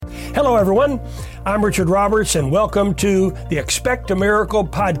Hello, everyone. I'm Richard Roberts, and welcome to the Expect a Miracle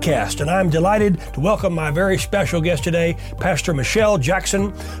podcast. And I'm delighted to welcome my very special guest today, Pastor Michele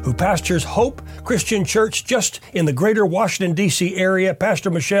Jackson, who pastors Hope Christian Church just in the greater Washington, D.C. area. Pastor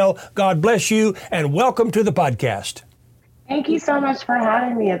Michele, God bless you, and welcome to the podcast. Thank you so much for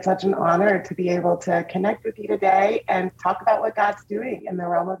having me. It's such an honor to be able to connect with you today and talk about what God's doing in the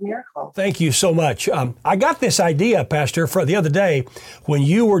realm of miracles. Thank you so much. I got this idea, Pastor, for the other day when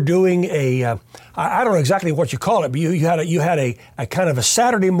you were doing I don't know exactly what you call it, but you had a kind of a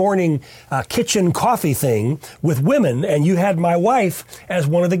Saturday morning kitchen coffee thing with women, and you had my wife as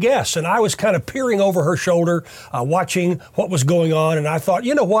one of the guests. And I was kind of peering over her shoulder, watching what was going on. And I thought,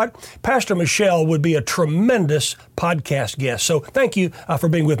 you know what? Pastor Michele would be a tremendous podcast guest. So thank you for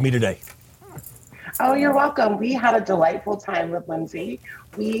being with me today. Oh, you're welcome. We had a delightful time with Lindsay.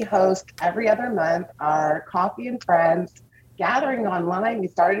 We host every other month our Coffee and Friends gathering online. We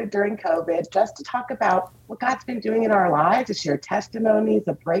started during COVID just to talk about what God's been doing in our lives, to share testimonies,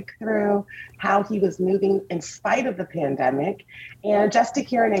 a breakthrough, how he was moving in spite of the pandemic, and just to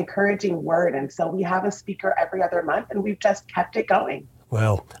hear an encouraging word. And so we have a speaker every other month, and we've just kept it going.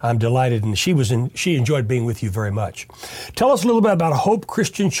 Well, I'm delighted, and she enjoyed being with you very much. Tell us a little bit about Hope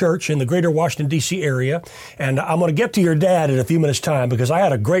Christian Church in the greater Washington, D.C. area, and I'm going to get to your dad in a few minutes' time because I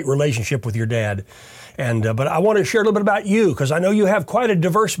had a great relationship with your dad. But I want to share a little bit about you because I know you have quite a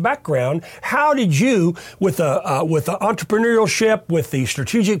diverse background. How did you, with the entrepreneurship, with the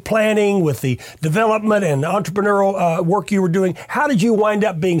strategic planning, with the development and entrepreneurial work you were doing, how did you wind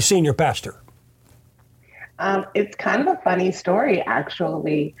up being senior pastor? It's kind of a funny story,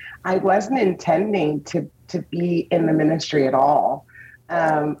 actually. I wasn't intending to be in the ministry at all.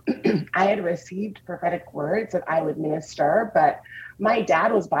 I had received prophetic words that I would minister, but my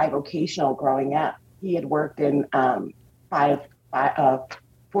dad was bivocational growing up. He had worked in Fortune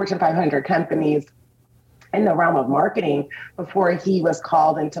 500 companies in the realm of marketing before he was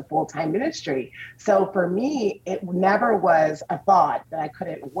called into full-time ministry. So for me, it never was a thought that I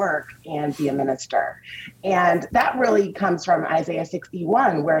couldn't work and be a minister. And that really comes from Isaiah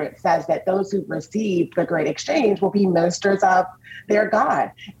 61, where it says that those who receive the great exchange will be ministers of their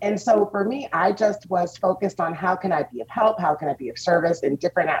God. And so for me, I just was focused on how can I be of help? How can I be of service in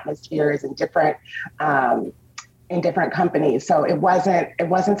different atmospheres and different companies? So it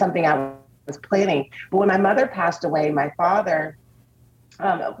wasn't something I was planning. But when my mother passed away, my father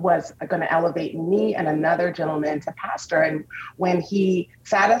was going to elevate me and another gentleman to pastor. And when he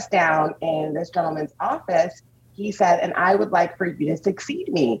sat us down in this gentleman's office, he said, and I would like for you to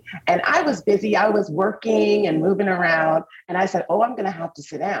succeed me. And I was busy. I was working and moving around. And I said, I'm going to have to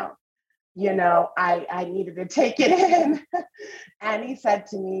sit down. I needed to take it in. And he said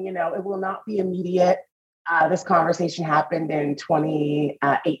to me, it will not be immediate. This conversation happened in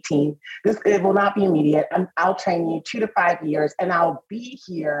 2018. It will not be immediate. I'll train you 2 to 5 years, and I'll be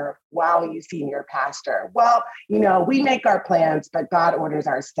here while you senior pastor. Well, we make our plans, but God orders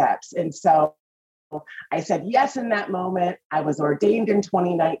our steps. And so I said yes in that moment. I was ordained in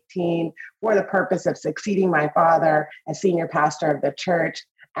 2019 for the purpose of succeeding my father as senior pastor of the church,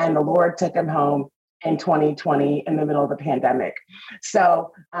 and the Lord took him home in 2020 in the middle of the pandemic.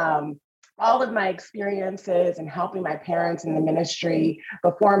 So, all of my experiences and helping my parents in the ministry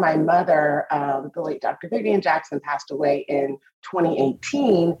before my mother, the late Dr. Vivian Jackson, passed away in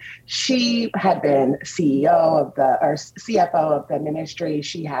 2018. She had been CFO of the ministry.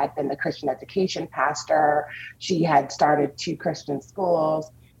 She had been the Christian education pastor. She had started 2 Christian schools.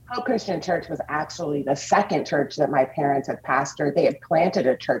 Hope Christian Church was actually the second church that my parents had pastored. They had planted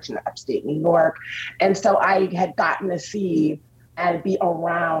a church in upstate New York. And so I had gotten to see and be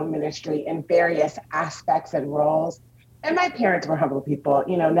around ministry in various aspects and roles. And my parents were humble people.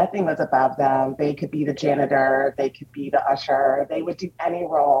 Nothing was above them. They could be the janitor. They could be the usher. They would do any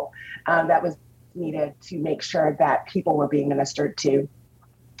role that was needed to make sure that people were being ministered to.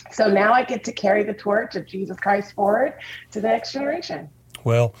 So now I get to carry the torch of Jesus Christ forward to the next generation.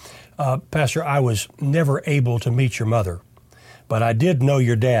 Well, Pastor, I was never able to meet your mother, but I did know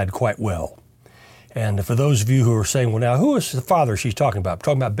your dad quite well. And for those of you who are saying, well, now, who is the father she's talking about? I'm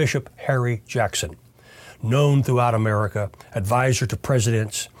talking about Bishop Harry Jackson, known throughout America, advisor to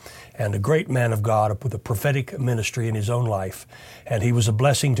presidents, and a great man of God with a prophetic ministry in his own life. And he was a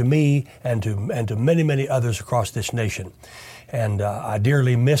blessing to me and to many, many others across this nation. And I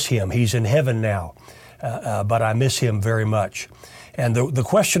dearly miss him. He's in heaven now, but I miss him very much. And the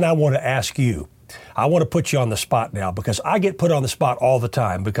question I want to ask you, I want to put you on the spot now because I get put on the spot all the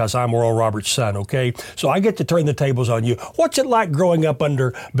time because I'm Oral Roberts' son, okay? So I get to turn the tables on you. What's it like growing up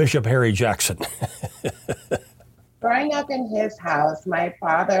under Bishop Harry Jackson? Growing up in his house, my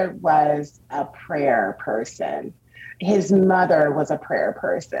father was a prayer person. His mother was a prayer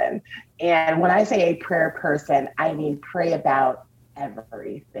person. And when I say a prayer person, I mean pray about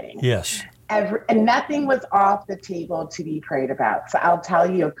everything. Yes. And nothing was off the table to be prayed about. So I'll tell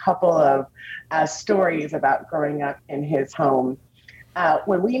you a couple of stories about growing up in his home.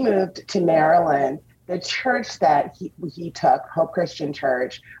 When we moved to Maryland, the church that he took, Hope Christian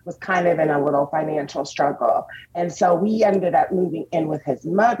Church, was kind of in a little financial struggle. And so we ended up moving in with his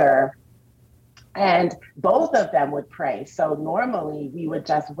mother, and both of them would pray. So normally we would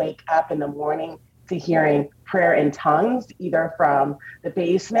just wake up in the morning to hearing prayer in tongues, either from the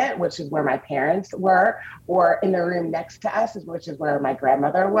basement, which is where my parents were, or in the room next to us, which is where my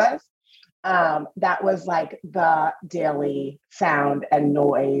grandmother was. That was like the daily sound and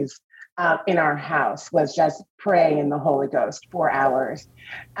noise in our house, was just praying in the Holy Ghost 4 hours.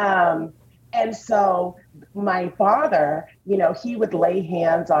 And so my father, he would lay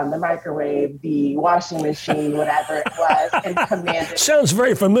hands on the microwave, the washing machine, whatever it was, and command it. Sounds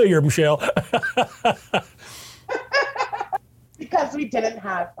very familiar, Michele. Because we didn't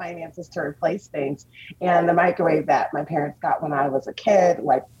have finances to replace things. And the microwave that my parents got when I was a kid,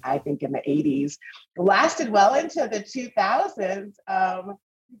 like I think in the 80s, lasted well into the 2000s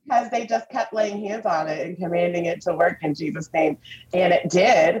because they just kept laying hands on it and commanding it to work in Jesus' name. And it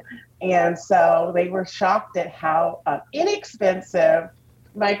did. And so they were shocked at how inexpensive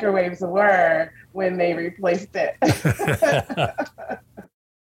microwaves were when they replaced it.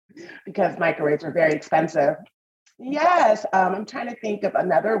 Because microwaves are very expensive. Yes, I'm trying to think of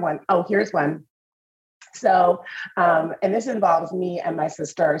another one. Oh, here's one. So, and this involves me and my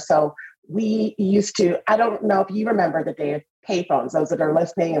sister. So we used to, I don't know if you remember the day of payphones, those that are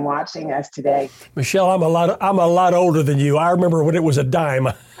listening and watching us today. Michele, I'm a lot older than you. I remember when it was a dime.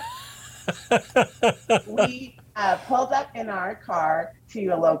 We pulled up in our car to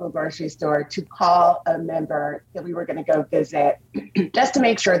a local grocery store to call a member that we were going to go visit just to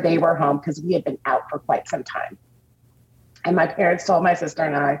make sure they were home because we had been out for quite some time. And my parents told my sister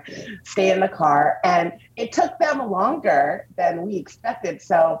and I, stay in the car. And it took them longer than we expected.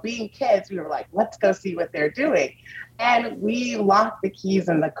 So being kids, we were like, let's go see what they're doing. And we locked the keys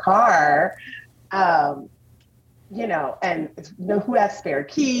in the car, and who has spare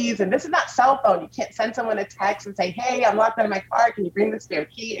keys? And this is not cell phone. You can't send someone a text and say, hey, I'm locked out of my car. Can you bring the spare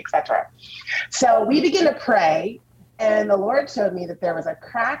key, etc. So we began to pray. And the Lord showed me that there was a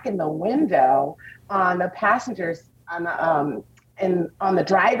crack in the window on the passenger's on the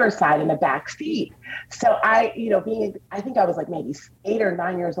driver's side in the back seat. So I think I was like maybe 8 or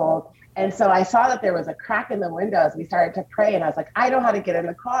 9 years old. And so I saw that there was a crack in the window as we started to pray. And I was like, I know how to get in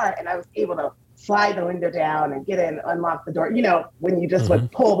the car. And I was able to slide the window down and get in, unlock the door, when you just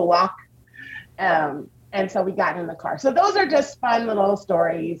would pull the lock. And so we got in the car. So those are just fun little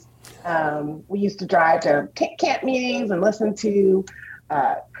stories. We used to drive to camp meetings and listen to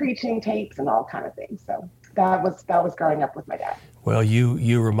preaching tapes and all kind of things. So that was growing up with my dad. Well,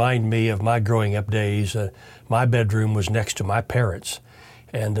 you remind me of my growing up days. My bedroom was next to my parents,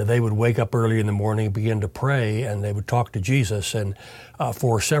 and they would wake up early in the morning, begin to pray, and they would talk to Jesus. And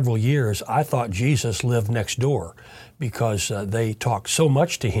for several years, I thought Jesus lived next door because they talked so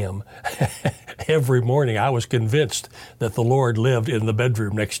much to him. Every morning, I was convinced that the Lord lived in the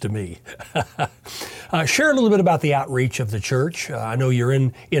bedroom next to me. Share a little bit about the outreach of the church. I know you're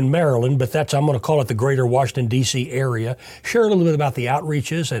in Maryland, but I'm going to call it the greater Washington, D.C. area. Share a little bit about the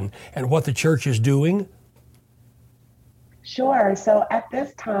outreaches and what the church is doing. Sure. So at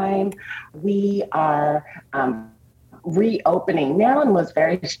this time, we are reopening. Maryland was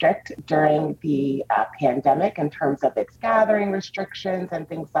very strict during the pandemic in terms of its gathering restrictions and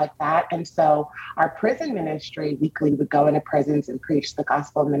things like that. And so our prison ministry weekly would go into prisons and preach the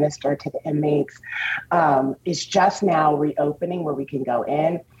gospel, minister to the inmates. It's just now reopening where we can go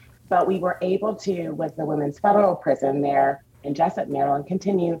in. But we were able to, with the women's federal prison there in Jessup, Maryland,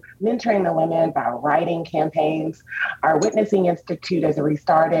 continue mentoring the women by writing campaigns. Our Witnessing Institute has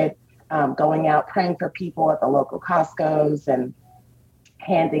restarted, going out, praying for people at the local Costco's and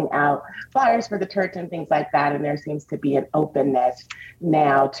handing out flyers for the church and things like that. And there seems to be an openness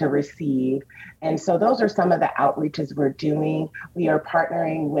now to receive. And so those are some of the outreaches we're doing. We are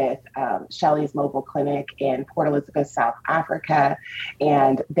partnering with Shelley's Mobile Clinic in Port Elizabeth, South Africa.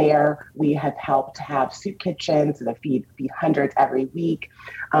 And there we have helped have soup kitchens that feed hundreds every week.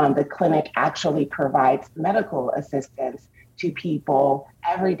 The clinic actually provides medical assistance to people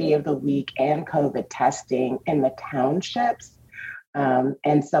every day of the week and COVID testing in the townships.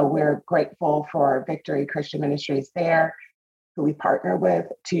 And so we're grateful for Victory Christian Ministries there. who we partner with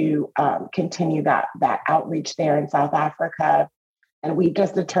to continue that outreach there in South Africa. And we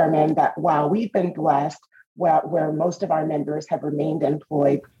just determined that while we've been blessed, where most of our members have remained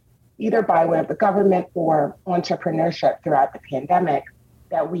employed, either by way of the government or entrepreneurship throughout the pandemic,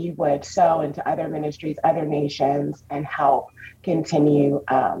 that we would sow into other ministries, other nations, and help continue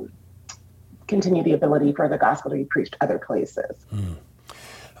the ability for the gospel to be preached other places.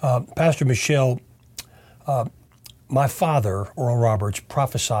 Pastor Michele, my father, Oral Roberts,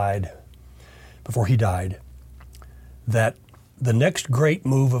 prophesied before he died that the next great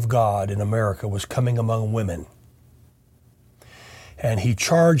move of God in America was coming among women. And he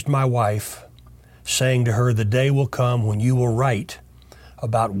charged my wife, saying to her, the day will come when you will write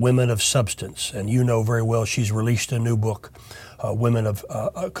about women of substance. And you know very well she's released a new book, Women of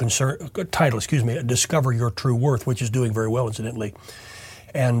Discover Your True Worth, which is doing very well, incidentally.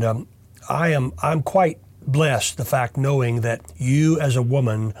 And I'm quite blessed the fact knowing that you as a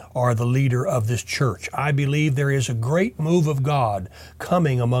woman are the leader of this church. I believe there is a great move of God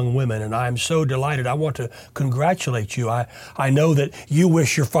coming among women, and I'm so delighted. I want to congratulate you. I know that you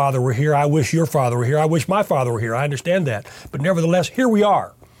wish your father were here. I wish your father were here. I wish my father were here. I understand that. But nevertheless, here we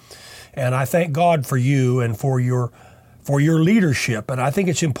are. And I thank God for you and for your leadership. And I think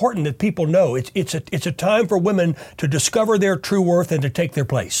it's important that people know it's a time for women to discover their true worth and to take their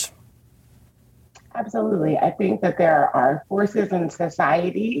place. Absolutely. I think that there are forces in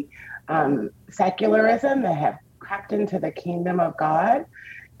society, secularism, that have crept into the kingdom of God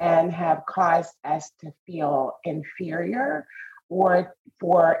and have caused us to feel inferior, or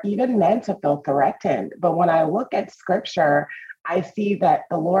for even men to feel threatened. But when I look at scripture, I see that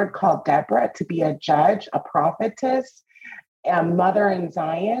the Lord called Deborah to be a judge, a prophetess, a mother in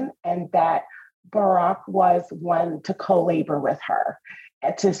Zion, and that Barak was one to co-labor with her,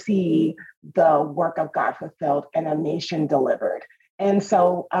 to see the work of God fulfilled and a nation delivered. And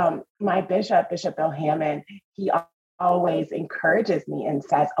so my Bishop Bill Hammond, he always encourages me and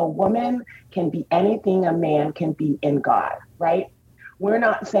says, a woman can be anything a man can be in God, right? We're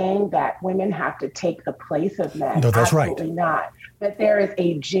not saying that women have to take the place of men. No, that's Absolutely right. not. But there is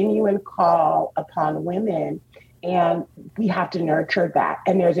a genuine call upon women, and we have to nurture that.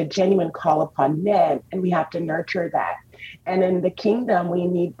 And there's a genuine call upon men, and we have to nurture that. And in the kingdom, we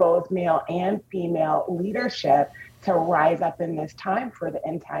need both male and female leadership to rise up in this time for the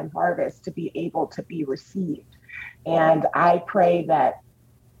end time harvest, to be able to be received. And I pray that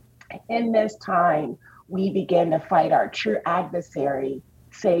in this time, we begin to fight our true adversary,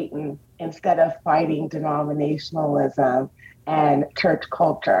 Satan, instead of fighting denominationalism and church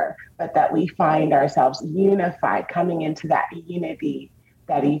culture, but that we find ourselves unified, coming into that unity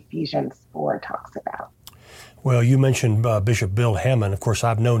that Ephesians 4 talks about. Well, you mentioned Bishop Bill Hammond. Of course,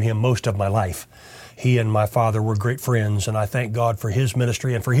 I've known him most of my life. He and my father were great friends, and I thank God for his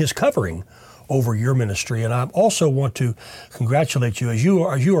ministry and for his covering over your ministry. And I also want to congratulate you. As you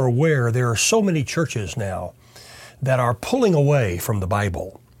are aware, there are so many churches now that are pulling away from the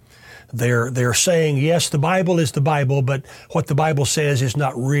Bible. They're saying, yes, the Bible is the Bible, but what the Bible says is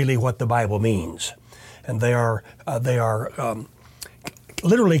not really what the Bible means. And they are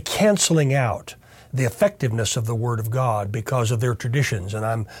literally canceling out the effectiveness of the Word of God because of their traditions. And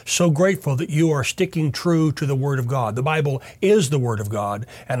I'm so grateful that you are sticking true to the Word of God. The Bible is the Word of God,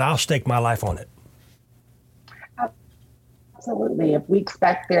 and I'll stake my life on it. Absolutely. If we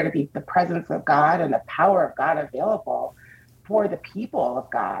expect there to be the presence of God and the power of God available for the people of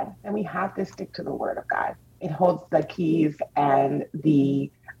God, then we have to stick to the Word of God. It holds the keys and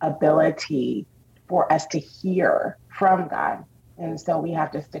the ability for us to hear from God. And so we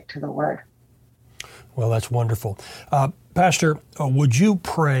have to stick to the Word. Well, that's wonderful. Pastor, would you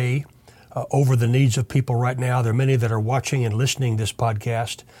pray over the needs of people right now? There are many that are watching and listening this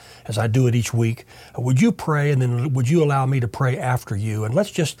podcast as I do it each week. Would you pray, and then would you allow me to pray after you? And let's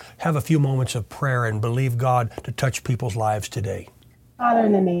just have a few moments of prayer and believe God to touch people's lives today. Father,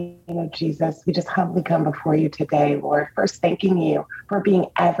 in the name of Jesus, we just humbly come before you today, Lord, first thanking you for being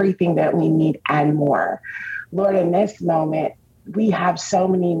everything that we need and more. Lord, in this moment, we have so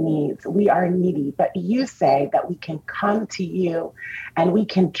many needs. We are needy, but you say that we can come to you and we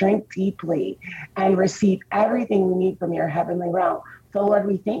can drink deeply and receive everything we need from your heavenly realm. So Lord,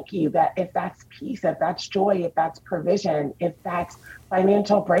 we thank you that if that's peace, if that's joy, if that's provision, if that's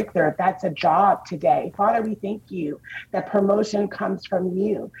financial breakthrough, if that's a job today, Father, we thank you that promotion comes from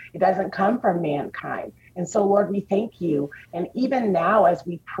you. It doesn't come from mankind. And so Lord, we thank you. And even now as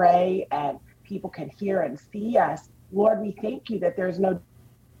we pray and people can hear and see us, Lord, we thank you that there's no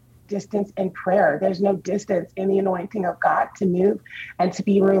distance in prayer. There's no distance in the anointing of God to move and to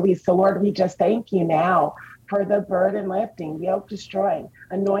be released. So Lord, we just thank you now for the burden lifting, yoke destroying,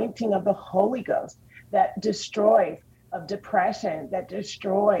 anointing of the Holy Ghost that destroys, of depression, that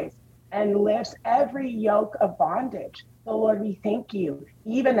destroys and lifts every yoke of bondage. So Lord, we thank you,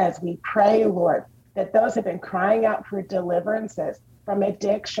 even as we pray, Lord, that those have been crying out for deliverances from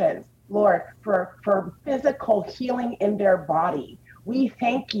addictions, Lord, for physical healing in their body. We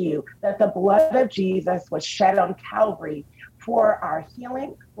thank you that the blood of Jesus was shed on Calvary for our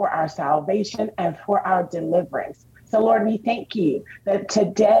healing, for our salvation, and for our deliverance. So Lord, we thank you that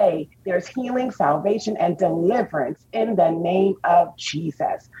today there's healing, salvation, and deliverance in the name of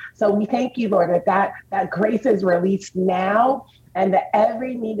Jesus. So we thank you, Lord, that grace is released now and that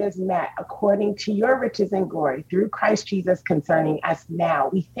every need is met according to your riches and glory through Christ Jesus concerning us now.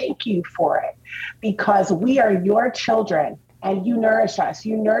 We thank you for it because we are your children and you nourish us,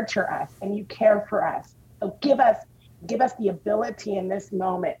 you nurture us, and you care for us. So give us the ability in this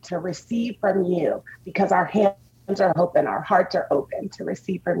moment to receive from you because our hands are open, our hearts are open to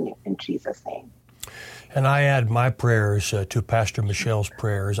receive from you in Jesus' name. And I add my prayers to Pastor Michele's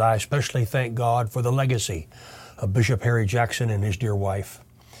prayers. I especially thank God for the legacy of Bishop Harry Jackson and his dear wife,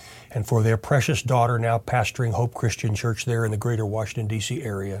 and for their precious daughter now pastoring Hope Christian Church there in the greater Washington, D.C.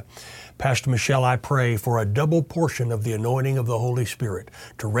 area. Pastor Michele, I pray for a double portion of the anointing of the Holy Spirit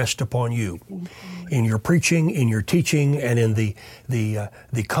to rest upon you in your preaching, in your teaching, and in the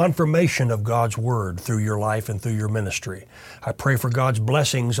confirmation of God's Word through your life and through your ministry. I pray for God's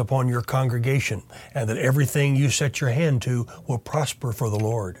blessings upon your congregation and that everything you set your hand to will prosper for the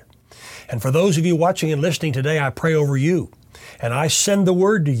Lord. And for those of you watching and listening today, I pray over you and I send the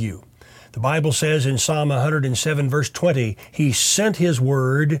Word to you. The Bible says in Psalm 107, verse 20, He sent His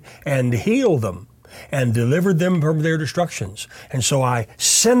word and healed them and delivered them from their destructions. And so I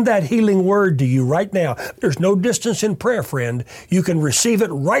send that healing word to you right now. There's no distance in prayer, friend. You can receive it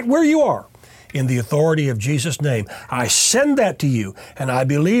right where you are in the authority of Jesus' name. I send that to you, and I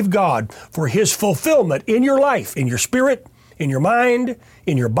believe God for His fulfillment in your life, in your spirit, in your mind,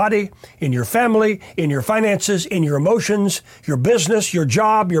 in your body, in your family, in your finances, in your emotions, your business, your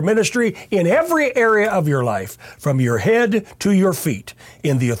job, your ministry, in every area of your life, from your head to your feet,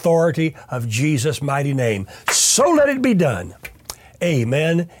 in the authority of Jesus' mighty name. So let it be done.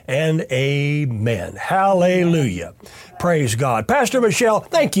 Amen and amen. Hallelujah. Praise God. Pastor Michele,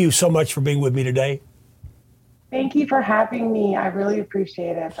 thank you so much for being with me today. Thank you for having me. I really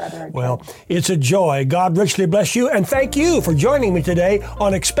appreciate it, Brother. Well, it's a joy. God richly bless you. And thank you for joining me today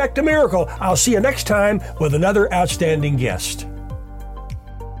on Expect a Miracle. I'll see you next time with another outstanding guest.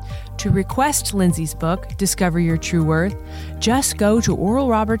 To request Lindsay's book, Discover Your True Worth, just go to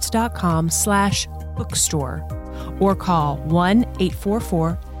oralroberts.com/bookstore or call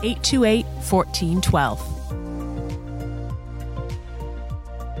 1-844-828-1412.